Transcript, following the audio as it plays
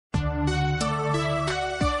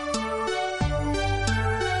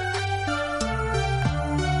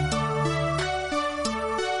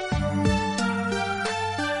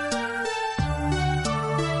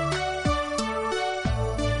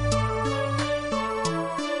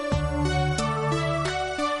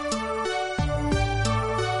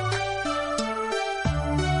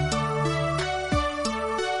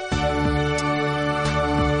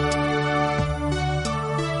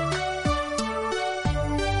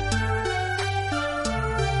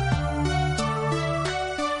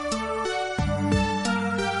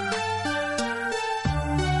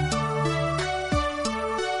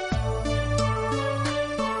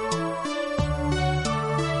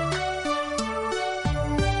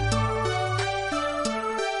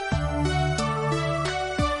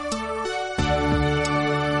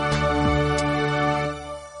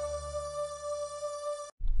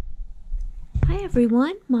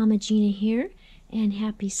everyone, Mama Gina here, and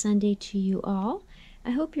happy Sunday to you all.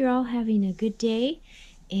 I hope you're all having a good day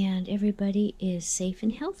and everybody is safe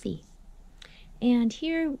and healthy. And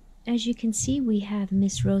here, as you can see, we have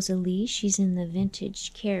Miss Rosalie. She's in the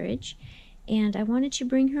vintage carriage, and I wanted to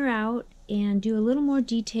bring her out and do a little more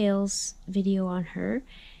details video on her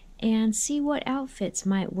and see what outfits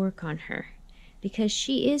might work on her, because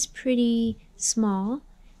she is pretty small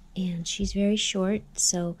and she's very short,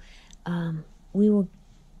 so we will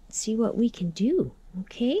see what we can do.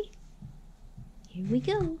 Okay, here we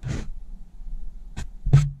go.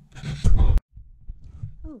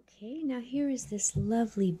 Okay, now here is this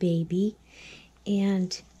lovely baby,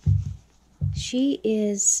 and she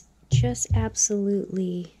is just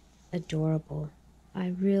absolutely adorable.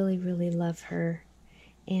 I really love her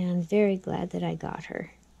and very glad that I got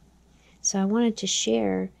her. So I wanted to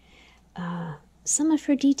share some of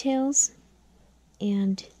her details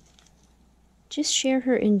and just share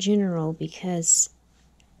her in general because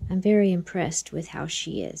I'm very impressed with how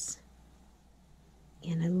she is.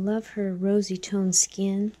 And I love her rosy toned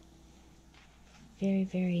skin.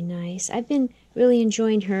 Very nice. I've been really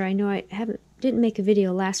enjoying her. I know I didn't make a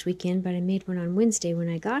video last weekend, but I made one on Wednesday when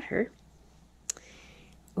I got her.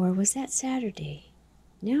 Or was that Saturday?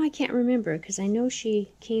 Now I can't remember because I know she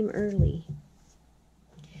came early.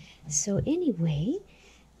 So anyway,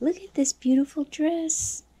 look at this beautiful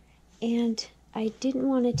dress. And I didn't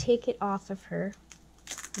want to take it off of her.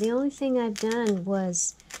 The only thing I've done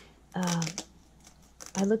was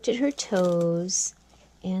I looked at her toes,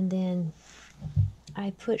 and then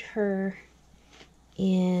I put her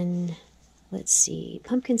in, let's see,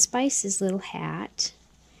 Pumpkin Spice's little hat,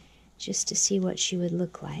 just to see what she would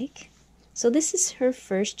look like. So this is her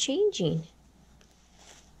first changing.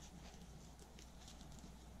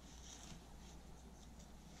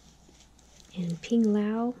 And Ping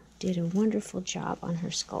Lao did a wonderful job on her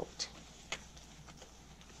sculpt.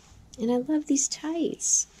 And I love these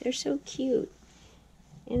tights. They're so cute.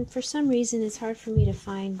 And for some reason, it's hard for me to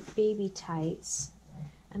find baby tights.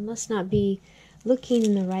 I must not be looking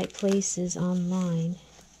in the right places online.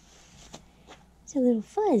 It's a little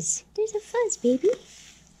fuzz. There's a fuzz, baby.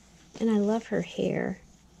 And I love her hair.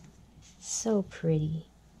 So pretty.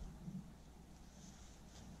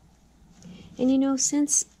 And you know,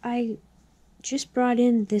 since I just brought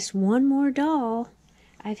in this one more doll,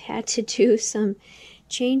 I've had to do some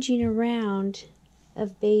changing around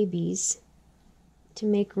of babies to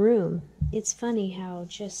make room. It's funny how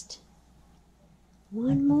just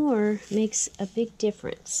one more makes a big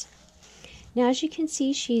difference. Now, as you can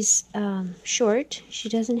see, she's short. She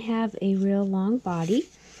doesn't have a real long body,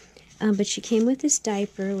 but she came with this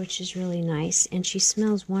diaper, which is really nice, and she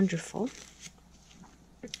smells wonderful.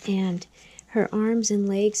 And her arms and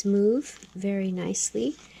legs move very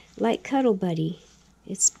nicely, like Cuddle Buddy.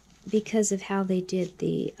 It's because of how they did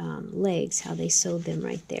the legs, how they sewed them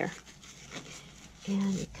right there.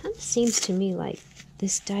 And it kind of seems to me like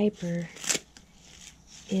this diaper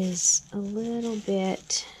is a little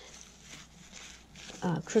bit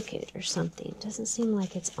crooked or something. It doesn't seem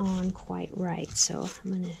like it's on quite right, so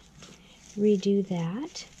I'm going to redo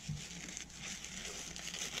that.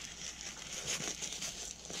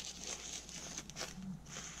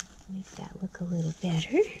 Make that look a little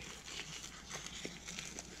better.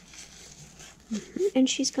 And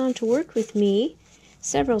she's gone to work with me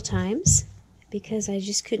several times because I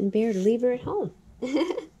just couldn't bear to leave her at home.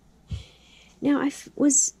 Now, I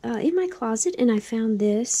was in my closet and I found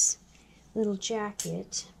this little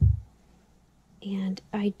jacket, and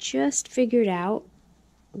I just figured out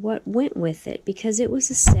what went with it because it was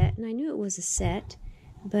a set, and I knew it was a set,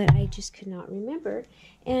 but I just could not remember.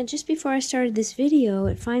 And just before I started this video,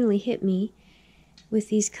 it finally hit me with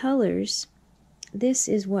these colors. This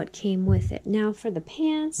is what came with it. Now for the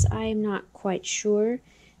pants, I'm not quite sure,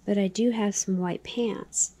 but I do have some white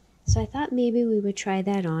pants. So I thought maybe we would try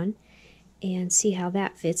that on and see how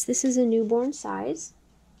that fits. This is a newborn size.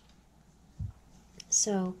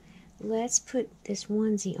 So let's put this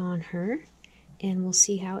onesie on her and we'll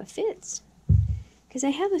see how it fits. Because I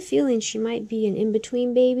have a feeling she might be an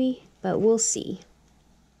in-between baby, but we'll see.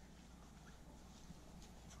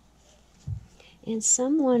 And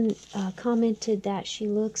someone commented that she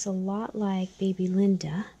looks a lot like baby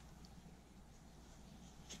Linda.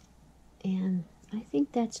 And I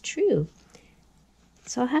think that's true.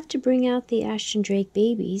 So I'll have to bring out the Ashton Drake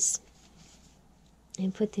babies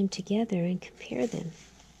and put them together and compare them.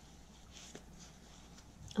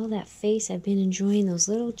 Oh, that face. I've been enjoying those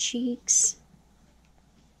little cheeks.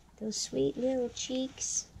 Those sweet little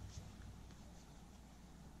cheeks.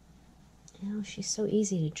 Oh, she's so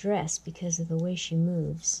easy to dress because of the way she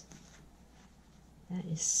moves. That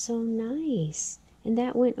is so nice. And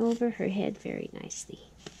that went over her head very nicely.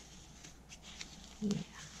 Yeah.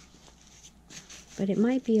 But it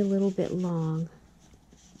might be a little bit long.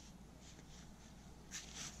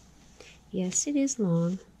 Yes, it is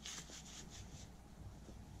long.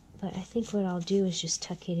 But I think what I'll do is just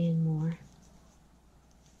tuck it in more.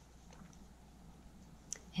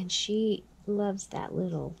 And she loves that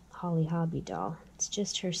little Holly Hobbie doll. It's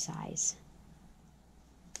just her size.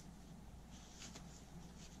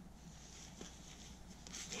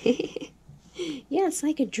 Yeah, it's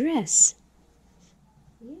like a dress.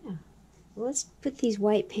 Yeah. Well, let's put these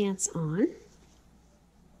white pants on.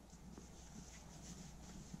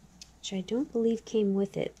 Which I don't believe came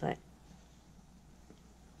with it, but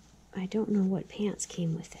I don't know what pants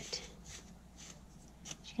came with it.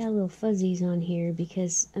 She got little fuzzies on here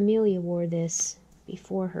because Amelia wore this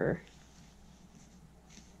before her.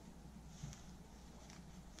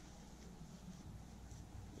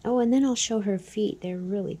 Oh, and then I'll show her feet. They're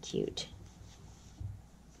really cute.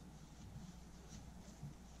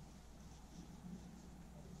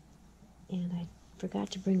 And I forgot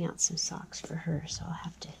to bring out some socks for her, so I'll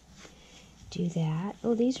have to do that.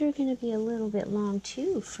 Oh, these are going to be a little bit long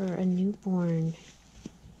too for a newborn.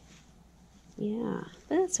 Yeah,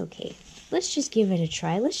 but that's okay. Let's just give it a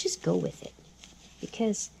try. Let's just go with it.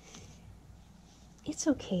 Because it's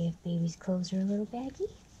okay if baby's clothes are a little baggy.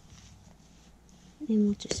 And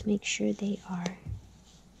we'll just make sure they are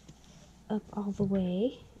up all the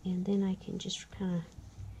way. And then I can just kind of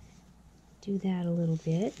do that a little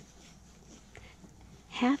bit.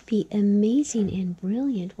 Happy, amazing, and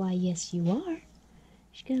brilliant. Why, yes, you are.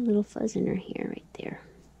 She's got a little fuzz in her hair right there.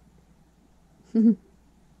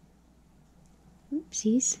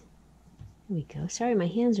 Oopsies. There we go. Sorry, my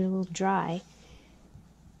hands are a little dry.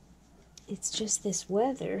 It's just this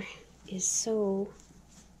weather is so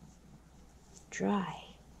dry.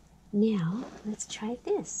 Now, let's try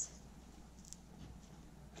this.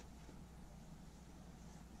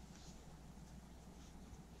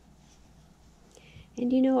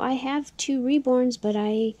 And you know, I have 2 Reborns, but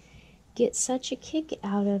I get such a kick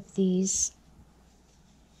out of these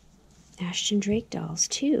Ashton Drake dolls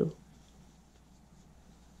too.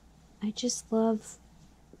 I just love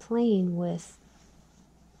playing with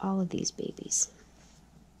all of these babies.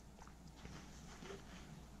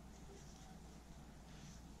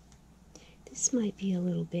 This might be a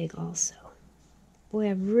little big also. Boy,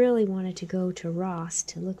 I really wanted to go to Ross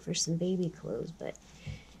to look for some baby clothes, but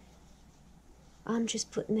I'm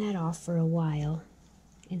just putting that off for a while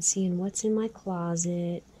and seeing what's in my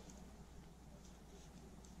closet.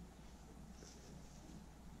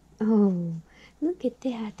 Oh, look at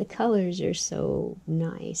that. The colors are so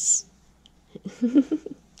nice.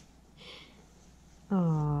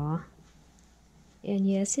 Aww. And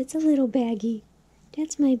yes, it's a little baggy.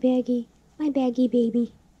 That's my baggy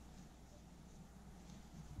baby.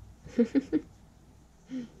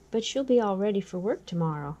 But she'll be all ready for work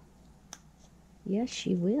tomorrow. Yes,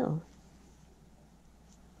 she will.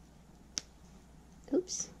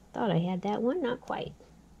 Oops, thought I had that one, not quite.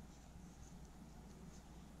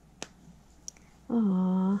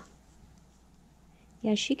 Aww.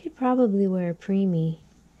 Yeah, she could probably wear a preemie.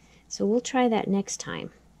 So we'll try that next time.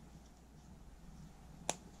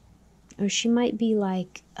 Or she might be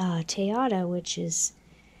like Teata, which is,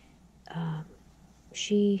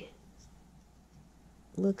 she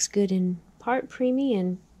looks good in part preemie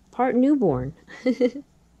and part newborn.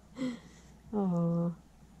 Oh,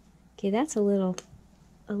 okay, that's a little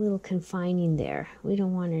confining there. We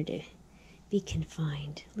don't want her to be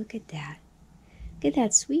confined. Look at that. Look at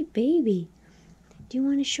that sweet baby. Do you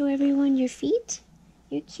want to show everyone your feet?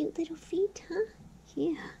 Your cute little feet, huh?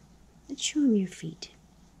 Yeah. Let's show them your feet.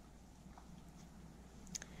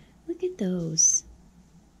 Look at those.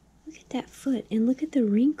 Look at that foot, and look at the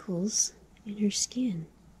wrinkles in her skin.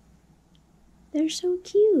 They're so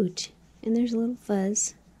cute. And there's a little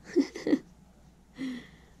fuzz.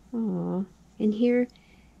 Aw. And here,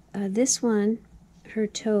 this one, her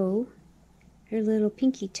toe, her little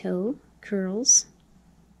pinky toe curls.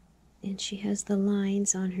 And she has the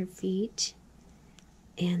lines on her feet.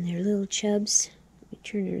 And they're little chubs. Let me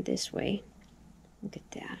turn her this way. Look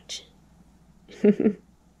at that.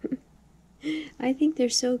 I think they're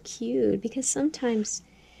so cute because sometimes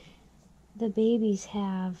the babies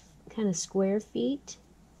have kind of square feet,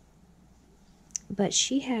 but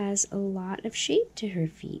she has a lot of shape to her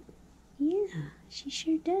feet. Yeah, she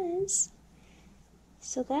sure does.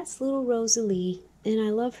 So that's little Rosalie, and I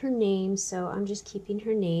love her name, so I'm just keeping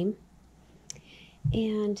her name.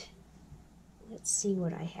 And let's see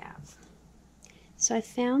what I have. So I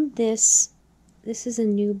found this. This is a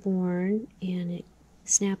newborn, and it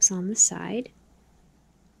snaps on the side.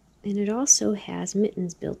 And it also has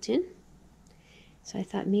mittens built in. So I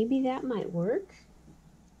thought maybe that might work.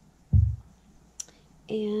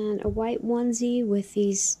 And a white onesie with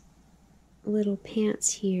these little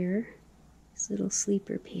pants here. These little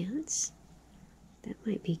sleeper pants. That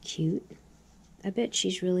might be cute. I bet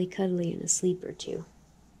she's really cuddly in a sleeper too.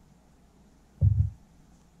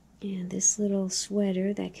 And this little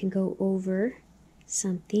sweater that can go over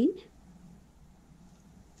something,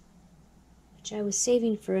 which I was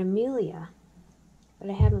saving for Amelia,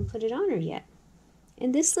 but I haven't put it on her yet.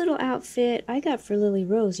 And this little outfit I got for Lily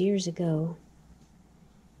Rose years ago.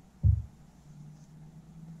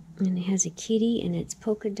 And it has a kitty, and it's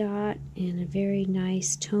polka dot and a very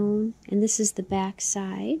nice tone. And this is the back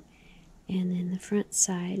side, and then the front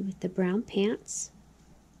side with the brown pants.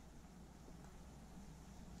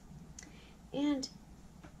 And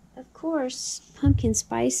of course, Pumpkin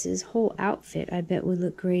Spice's whole outfit I bet would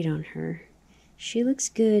look great on her. She looks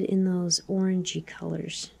good in those orangey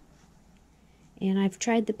colors. And I've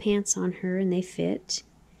tried the pants on her and they fit.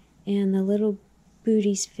 And the little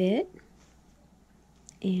booties fit.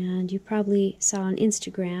 And you probably saw on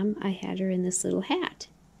Instagram I had her in this little hat.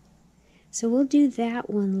 So we'll do that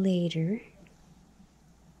one later.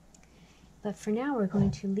 But for now we're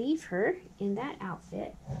going to leave her in that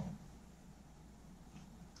outfit.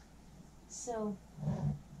 So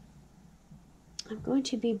I'm going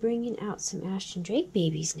to be bringing out some Ashton Drake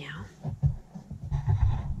babies now.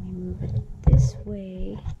 Let me move it this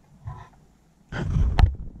way.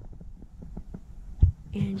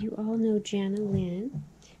 And you all know Jana Lynn.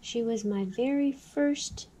 She was my very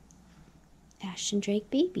first Ashton Drake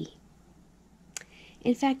baby.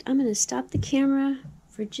 In fact, I'm going to stop the camera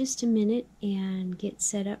for just a minute and get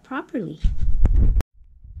set up properly.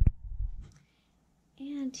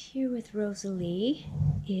 And here with Rosalie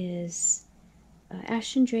is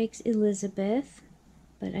Ashton Drake's Elizabeth,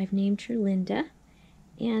 but I've named her Linda.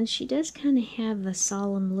 And she does kind of have a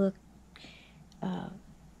solemn look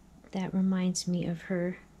that reminds me of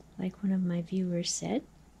her, like one of my viewers said.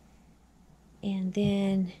 And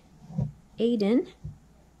then Aiden.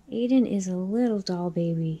 Aiden is a little doll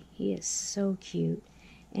baby. He is so cute.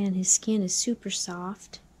 And his skin is super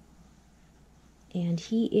soft. And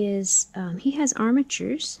he has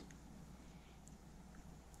armatures.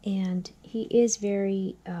 And he is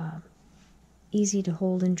very easy to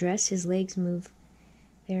hold and dress. His legs move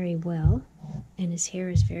very well. And his hair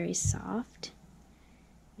is very soft.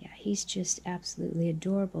 Yeah, he's just absolutely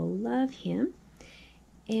adorable. Love him.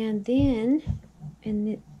 And then,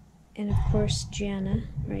 and of course, Jana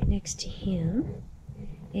right next to him.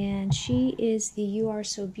 And she is the You Are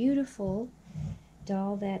So Beautiful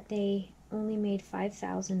doll that they only made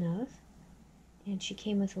 5,000 of. And she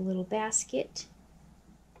came with a little basket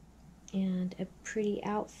and a pretty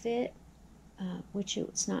outfit, which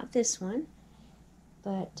it's not this one,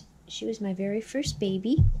 but she was my very first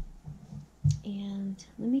baby. And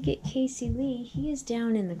let me get Casey Lee. He is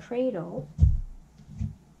down in the cradle.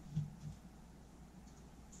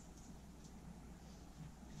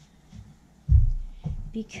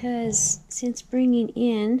 Because since bringing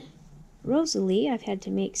in Rosalie, I've had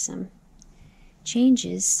to make some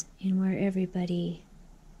changes in where everybody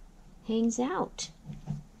hangs out.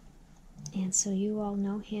 And so you all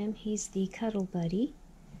know him. He's the cuddle buddy.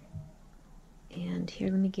 And here,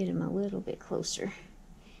 let me get him a little bit closer.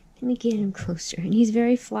 Let me get him closer. And he's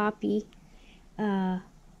very floppy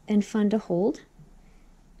and fun to hold.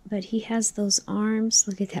 But he has those arms.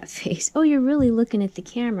 Look at that face. Oh, you're really looking at the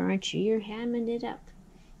camera, aren't you? You're hamming it up.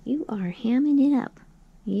 You are hamming it up.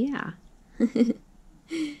 Yeah.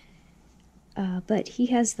 But he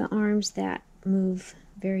has the arms that move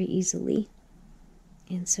very easily.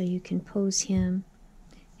 And so you can pose him.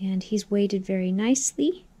 And he's weighted very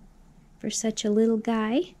nicely for such a little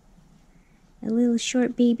guy. A little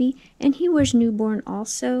short baby. And he wears newborn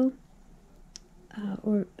also.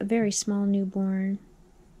 Or a very small newborn.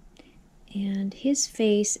 And his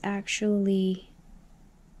face actually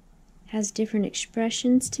has different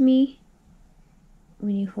expressions to me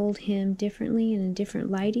when you hold him differently in a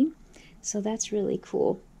different lighting. So that's really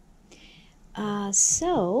cool.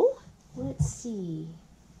 So let's see.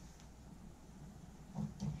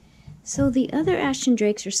 So the other Ashton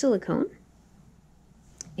Drakes are silicone.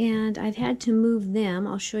 And I've had to move them.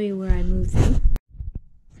 I'll show you where I moved them.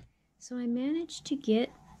 So I managed to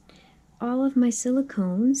get all of my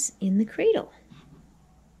silicones in the cradle.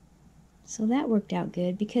 So that worked out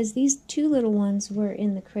good because these two little ones were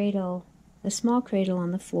in the cradle, the small cradle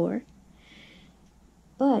on the floor.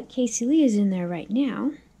 But Casey Lee is in there right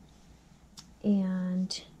now.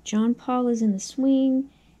 And John Paul is in the swing.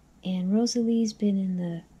 And Rosalie's been in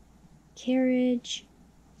the carriage.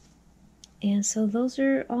 And so those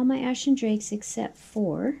are all my Ashton Drakes except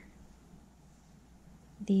for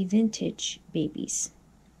the vintage babies.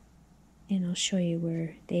 And I'll show you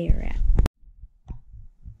where they are at.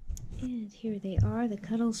 And here they are, the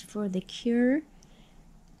cuddles for the Cure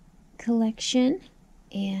collection.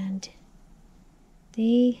 And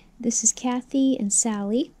this is Kathy and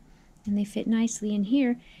Sally, and they fit nicely in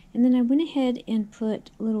here. And then I went ahead and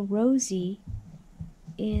put little Rosie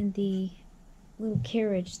in the little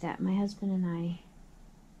carriage that my husband and I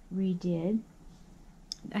redid.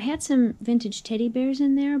 I had some vintage teddy bears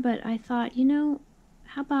in there, but I thought, you know,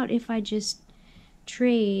 how about if I just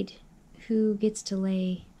trade who gets to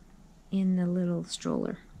lay in the little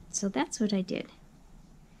stroller? So that's what I did.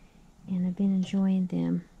 And I've been enjoying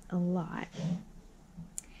them a lot.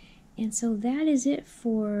 And so that is it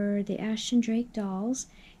for the Ashton Drake dolls.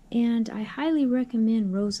 And I highly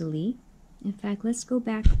recommend Rosalie. In fact, let's go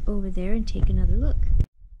back over there and take another look.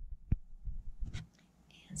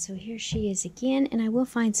 And so here she is again, and I will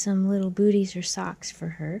find some little booties or socks for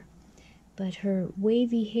her. But her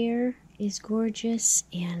wavy hair is gorgeous,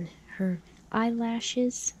 and her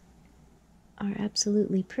eyelashes are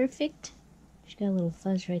absolutely perfect. She's got a little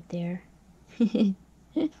fuzz right there.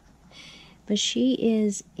 But she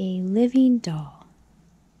is a living doll.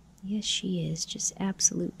 Yes, she is. Just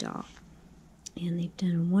absolute doll. And they've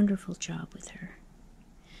done a wonderful job with her.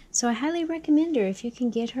 So I highly recommend her if you can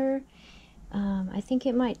get her. I think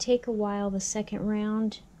it might take a while, the second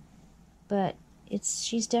round, but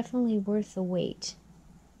she's definitely worth the wait.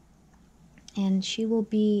 And she will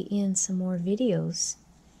be in some more videos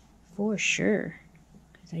for sure,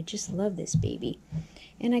 because I just love this baby.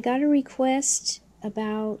 And I got a request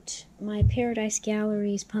about my Paradise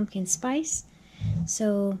Gallery's pumpkin spice,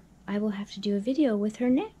 so I will have to do a video with her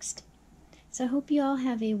next. So I hope you all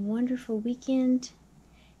have a wonderful weekend,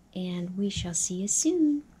 and we shall see you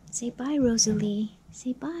soon. Say bye, Rosalie.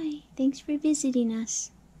 Say bye. Thanks for visiting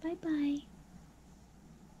us. Bye-bye.